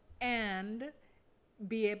 So, and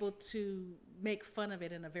be able to make fun of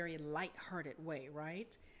it in a very lighthearted way,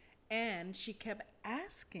 right? And she kept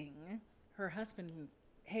asking her husband,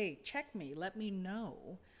 hey, check me, let me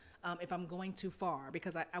know if I'm going too far,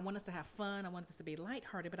 because I want us to have fun. I want this to be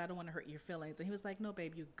lighthearted, but I don't want to hurt your feelings. And he was like, no,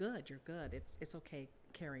 babe, you're good. It's okay.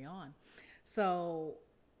 Carry on. So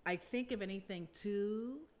I think if anything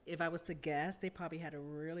too, if I was to guess, they probably had a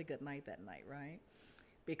really good night that night, right?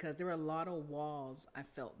 Because there were a lot of walls I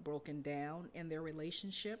felt broken down in their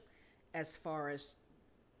relationship as far as,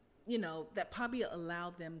 that probably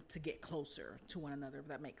allowed them to get closer to one another, if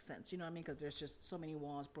that makes sense. You know what I mean? Because there's just so many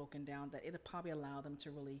walls broken down that it'll probably allow them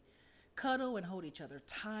to really cuddle and hold each other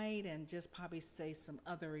tight and just probably say some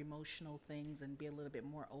other emotional things and be a little bit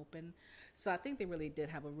more open. So I think they really did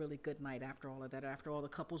have a really good night after all of that, after all the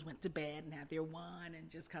couples went to bed and had their wine and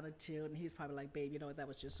just kind of chilled. And he's probably like, babe, that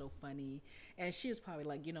was just so funny. And she was probably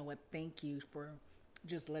like, you know what, thank you for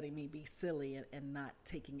just letting me be silly and not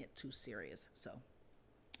taking it too serious. So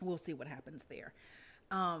we'll see what happens there.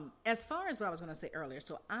 As far as what I was going to say earlier,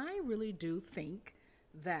 so I really do think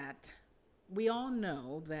that we all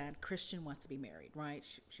know that Christian wants to be married, right?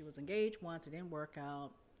 She was engaged once, it didn't work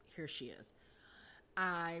out. Here she is.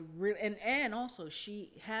 And also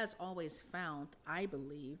she has always found, I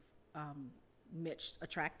believe, Mitch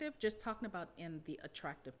attractive. Just talking about in the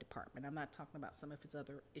attractive department. I'm not talking about some of his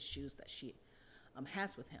other issues that she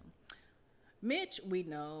has with him. Mitch, we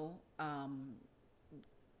know,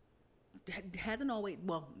 hasn't always,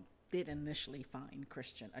 well, did initially find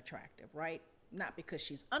Christian attractive, right? Not because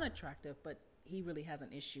she's unattractive, but he really has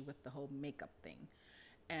an issue with the whole makeup thing.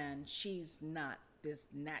 And she's not this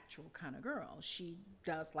natural kind of girl. She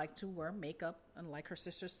does like to wear makeup, and like her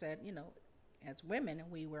sister said, as women,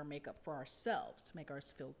 we wear makeup for ourselves to make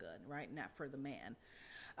us feel good, right? Not for the man.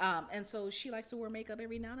 And so she likes to wear makeup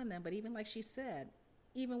every now and then, but even like she said,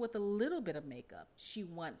 even with a little bit of makeup, she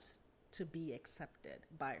wants to be accepted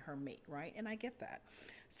by her mate, right? And I get that.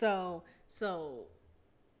 So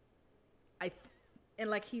I and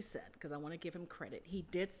like he said, because I want to give him credit, he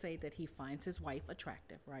did say that he finds his wife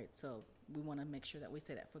attractive, right? So we want to make sure that we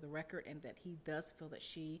say that for the record, and that he does feel that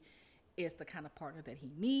she is the kind of partner that he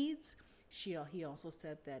needs. He also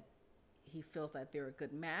said that he feels that they're a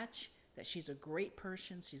good match, that she's a great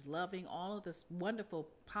person, she's loving, all of this wonderful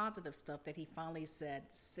positive stuff that he finally said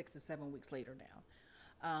 6 to 7 weeks later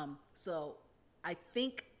now. So I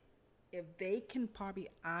think if they can probably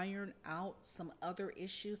iron out some other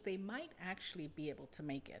issues, they might actually be able to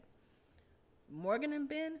make it. Morgan and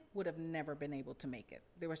Ben would have never been able to make it.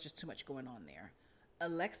 There was just too much going on there.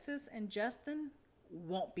 Alexis and Justin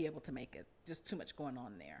won't be able to make it. Just too much going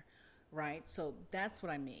on there, right? So that's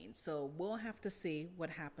what I mean. So we'll have to see what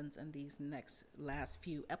happens in these last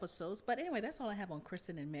few episodes. But anyway, that's all I have on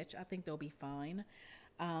Kristen and Mitch. I think they'll be fine.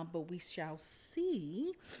 But we shall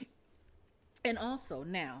see. And also,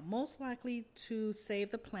 now, most likely to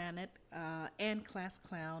save the planet and class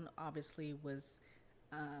clown, obviously, was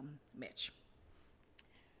Mitch.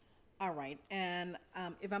 All right. And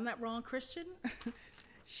if I'm not wrong, Christian,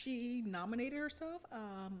 she nominated herself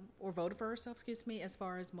or voted for herself, excuse me, as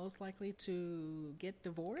far as most likely to get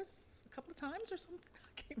divorced a couple of times or something.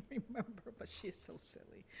 I can't remember, but she is so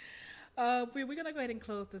silly. We're going to go ahead and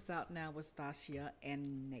close this out now with Stasia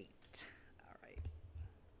and Nate.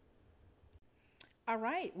 All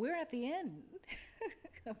right, we're at the end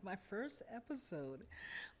of my first episode.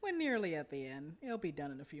 We're nearly at the end. It'll be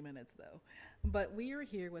done in a few minutes, though. But we are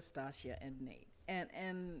here with Stasia and Nate.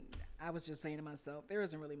 And I was just saying to myself, there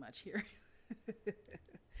isn't really much here.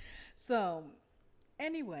 So,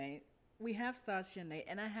 anyway, we have Stasia and Nate,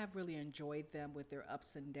 and I have really enjoyed them with their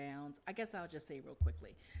ups and downs. I guess I'll just say real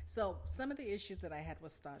quickly. So, some of the issues that I had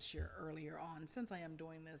with Stasia earlier on, since I am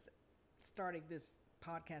doing this, starting this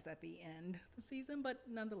podcast at the end of the season, but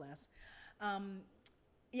nonetheless, I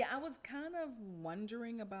was kind of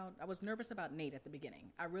I was nervous about Nate at the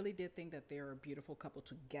beginning. I really did think that they're a beautiful couple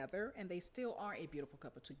together, and they still are a beautiful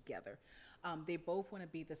couple together. They both want to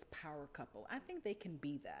be this power couple. I think they can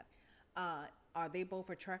be that. Are they both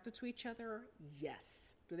attracted to each other?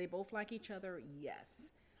 Yes. Do they both like each other?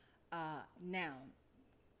 Yes. Now,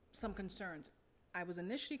 some concerns. I was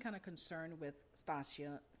initially kind of concerned with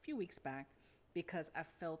Stasia a few weeks back, because I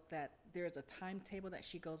felt that there's a timetable that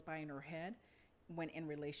she goes by in her head when in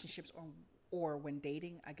relationships or when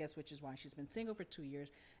dating, I guess, which is why she's been single for 2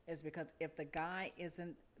 years, is because if the guy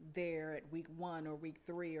isn't there at week 1 or week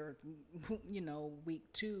 3 or, week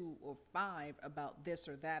 2 or 5 about this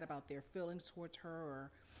or that, about their feelings towards her,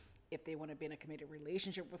 or if they want to be in a committed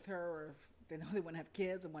relationship with her, or if they know they want to have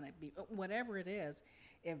kids and want to be, whatever it is,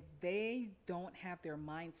 if they don't have their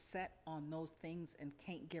mind set on those things and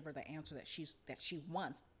can't give her the answer that she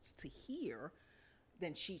wants to hear,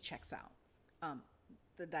 then she checks out.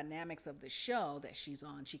 The dynamics of the show that she's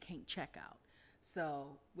on, she can't check out.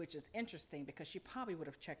 So, which is interesting, because she probably would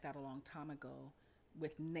have checked out a long time ago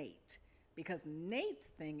with Nate. Because Nate's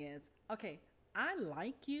thing is, okay, I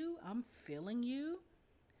like you, I'm feeling you,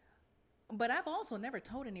 but I've also never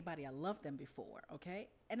told anybody I love them before, okay?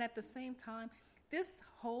 And at the same time, this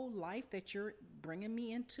whole life that you're bringing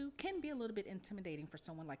me into can be a little bit intimidating for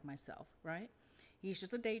someone like myself, right? He's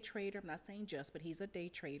just a day trader. I'm not saying just, but he's a day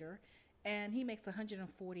trader. And he makes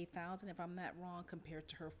 $140,000, if I'm not wrong, compared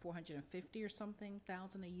to her $450 or something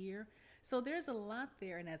thousand a year. So there's a lot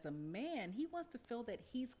there. And as a man, he wants to feel that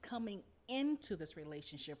he's coming into this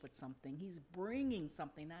relationship with something. He's bringing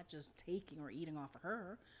something, not just taking or eating off of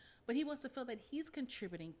her, but he wants to feel that he's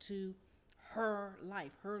contributing to her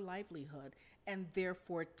life, her livelihood, and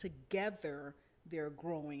therefore together they're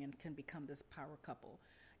growing and can become this power couple.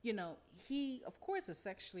 He, of course, is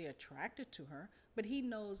sexually attracted to her, but he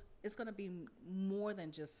knows it's going to be more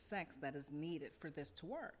than just sex that is needed for this to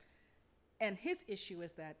work. And his issue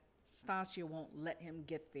is that Stasia won't let him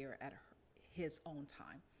get there at his own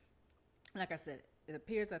time. Like I said, it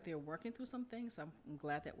appears that they're working through some things. So I'm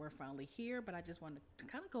glad that we're finally here, but I just wanted to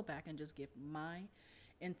kind of go back and just give my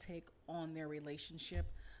intake on their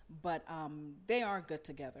relationship. But they are good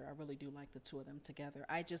together. I really do like the two of them together.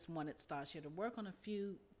 I just wanted Stasia to work on a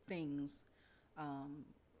few things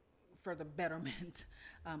for the betterment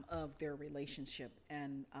of their relationship,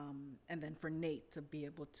 and then for Nate to be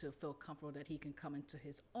able to feel comfortable that he can come into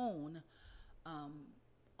his own um,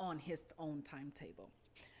 on his own timetable.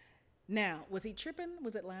 Now, was he tripping?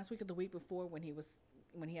 Was it last week or the week before when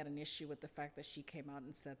he had an issue with the fact that she came out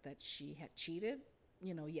and said that she had cheated?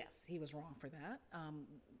 Yes, he was wrong for that.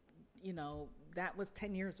 That was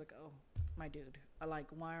 10 years ago, my dude. Like,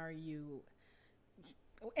 why are you?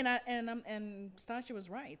 And Stasha was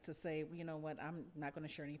right to say, you know what, I'm not going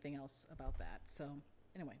to share anything else about that. So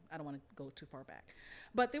anyway, I don't want to go too far back,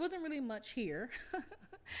 but there wasn't really much here.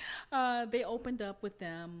 They opened up with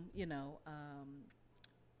them,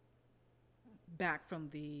 back from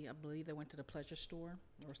I believe they went to the pleasure store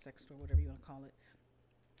or sex store, whatever you want to call it,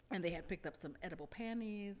 and they had picked up some edible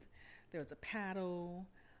panties. There was a paddle,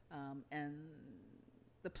 and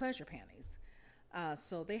the pleasure panties.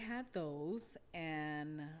 So they had those,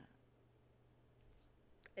 and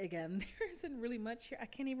again, there isn't really much here. I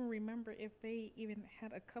can't even remember if they even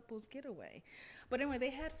had a couple's getaway. But anyway, they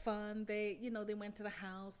had fun. They went to the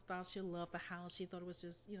house. Stasha loved the house. She thought it was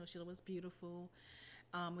just, she thought it was beautiful.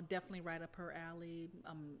 Definitely right up her alley.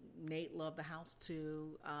 Nate loved the house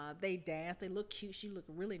too. They danced. They looked cute. She looked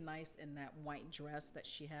really nice in that white dress that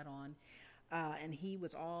she had on. And he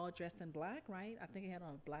was all dressed in black, right? I think he had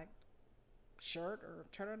on a black shirt or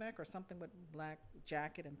turtleneck or something with black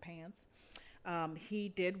jacket and pants. He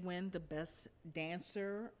did win the Best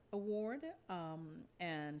Dancer award,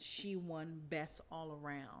 and she won Best All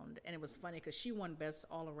Around. And it was funny because she won Best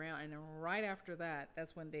All Around, and then right after that,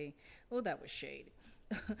 that's when that was shade.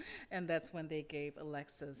 And that's when they gave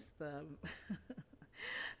Alexis the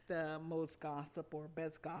the most gossip or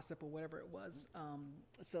best gossip or whatever it was.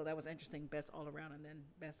 So that was interesting, Best All Around and then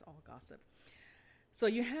Best All Gossip. So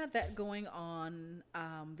you had that going on.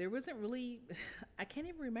 There wasn't really, I can't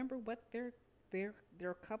even remember what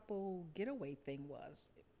their couple getaway thing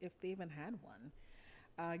was, if they even had one.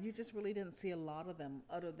 You just really didn't see a lot of them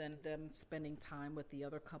other than them spending time with the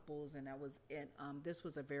other couples, and that was it. This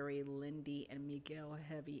was a very Lindy and Miguel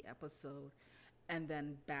heavy episode, and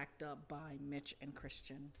then backed up by Mitch and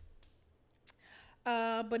Christian.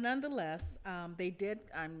 But nonetheless, they did.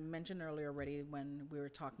 I mentioned earlier already when we were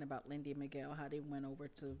talking about Lindy and Miguel, how they went over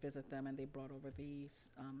to visit them and they brought over the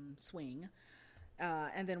swing.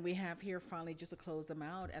 And then we have here finally, just to close them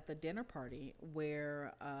out, at the dinner party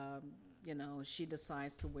where, she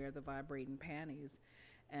decides to wear the vibrating panties,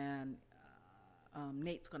 and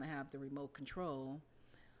Nate's going to have the remote control.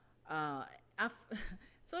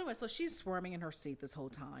 So anyway, so she's squirming in her seat this whole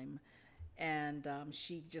time, and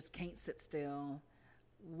she just can't sit still.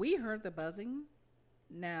 We heard the buzzing.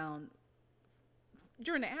 Now,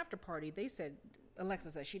 during the after party, they said,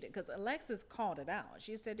 Alexis said she did, because Alexis called it out.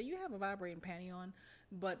 She said, do you have a vibrating panty on?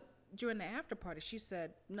 But during the after party, she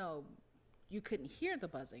said, no, you couldn't hear the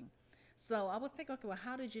buzzing. So I was thinking, okay, well,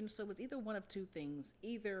 how did you? So it was either one of two things.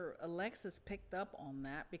 Either Alexis picked up on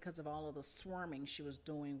that because of all of the swarming she was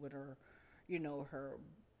doing with her, her,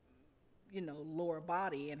 lower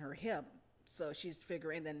body and her hip. So she's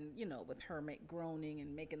figuring, then, with her groaning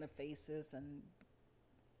and making the faces and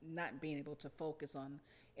not being able to focus on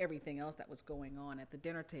everything else that was going on at the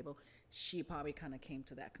dinner table, she probably kind of came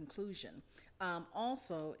to that conclusion.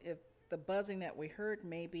 Also, if the buzzing that we heard,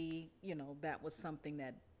 maybe, that was something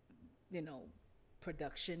that,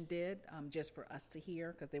 production did, just for us to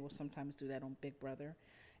hear, because they will sometimes do that on Big Brother,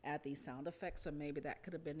 add these sound effects, so maybe that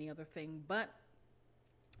could have been the other thing, but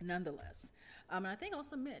nonetheless. And I think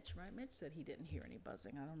also Mitch, right? Mitch said he didn't hear any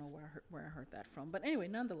buzzing. I don't know where I heard that from, but anyway,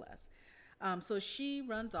 nonetheless. So she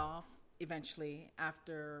runs off eventually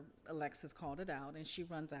after Alexis called it out, and she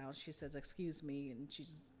runs out. She says, excuse me, and she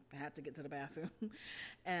just had to get to the bathroom.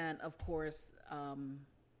 And of course,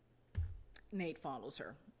 Nate follows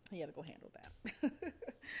her. He had to go handle that.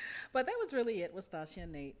 But that was really it with Stasha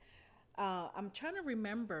and Nate. I'm trying to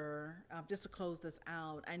remember, just to close this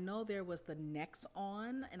out, I know there was the next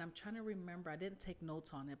on, and I'm trying to remember, I didn't take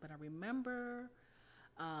notes on it, but I remember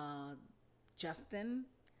Justin,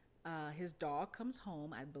 his dog comes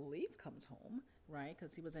home, I believe comes home, right?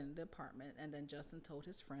 Because he was in the apartment, and then Justin told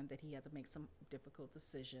his friend that he had to make some difficult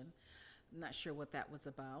decision. I'm not sure what that was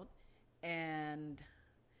about. And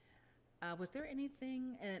was there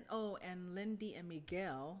anything? And Lindy and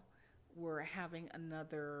Miguel were having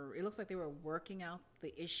it looks like they were working out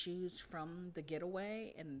the issues from the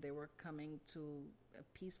getaway, and they were coming to a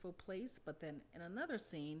peaceful place. But then in another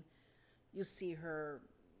scene, you see her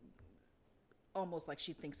almost like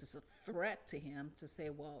she thinks it's a threat to him to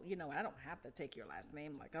say, well, I don't have to take your last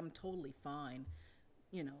name. Like, I'm totally fine,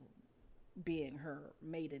 being her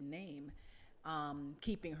maiden name.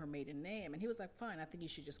 keeping her maiden name. And he was like, fine, I think you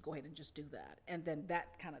should just go ahead and just do that. And then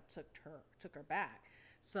that kind of took her back.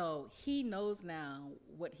 So he knows now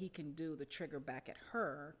what he can do to trigger back at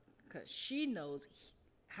her, because she knows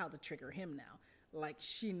how to trigger him now. Like,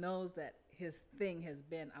 she knows that his thing has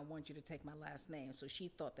been, I want you to take my last name. So she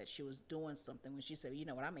thought that she was doing something when she said, you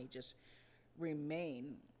know what, I may just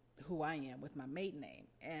remain who I am with my maiden name.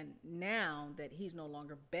 And now that he's no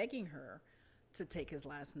longer begging her to take his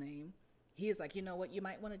last name, he is like, you know what, you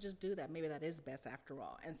might want to just do that. Maybe that is best after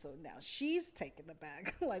all. And so now she's taken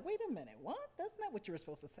aback. Like, wait a minute, what? That's not what you were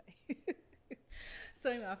supposed to say. So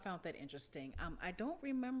anyway, I found that interesting. I don't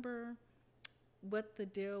remember what the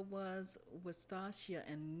deal was with Stasia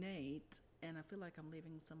and Nate. And I feel like I'm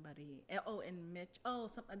leaving somebody. Oh, and Mitch.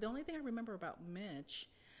 The only thing I remember about Mitch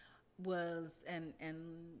was, and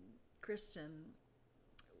Christian,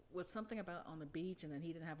 was something about on the beach, and then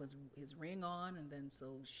he didn't have his ring on, and then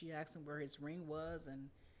so she asked him where his ring was, and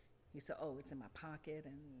he said, oh, it's in my pocket.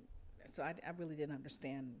 And so I really didn't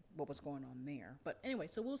understand what was going on there. But anyway,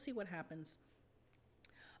 so we'll see what happens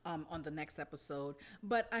on the next episode.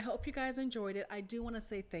 But I hope you guys enjoyed it. I do want to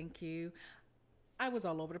say thank you. I was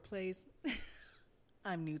all over the place.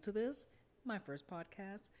 I'm new to this, my first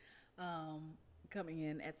podcast, coming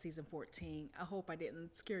in at season 14. I hope I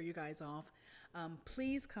didn't scare you guys off.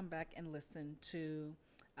 Please come back and listen to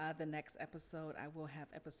the next episode. I will have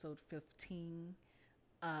episode 15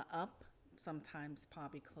 up, sometimes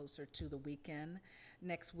probably closer to the weekend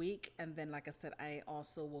next week. And then, like I said, I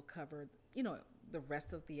also will cover, the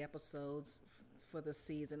rest of the episodes for the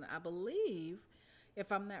season. I believe,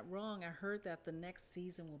 if I'm not wrong, I heard that the next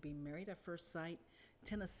season will be Married at First Sight,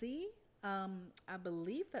 Tennessee. I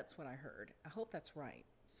believe that's what I heard. I hope that's right.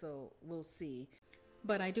 So we'll see.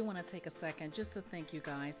 But I do want to take a second just to thank you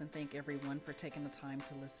guys and thank everyone for taking the time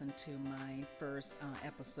to listen to my first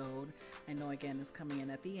episode. I know, again, it's coming in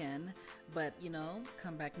at the end, but,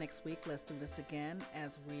 come back next week. Let's do this again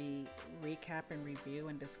as we recap and review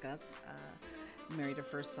and discuss Married at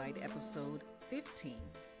First Sight episode 15.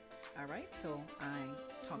 All right, so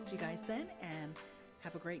I talk to you guys then, and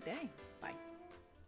have a great day. Bye.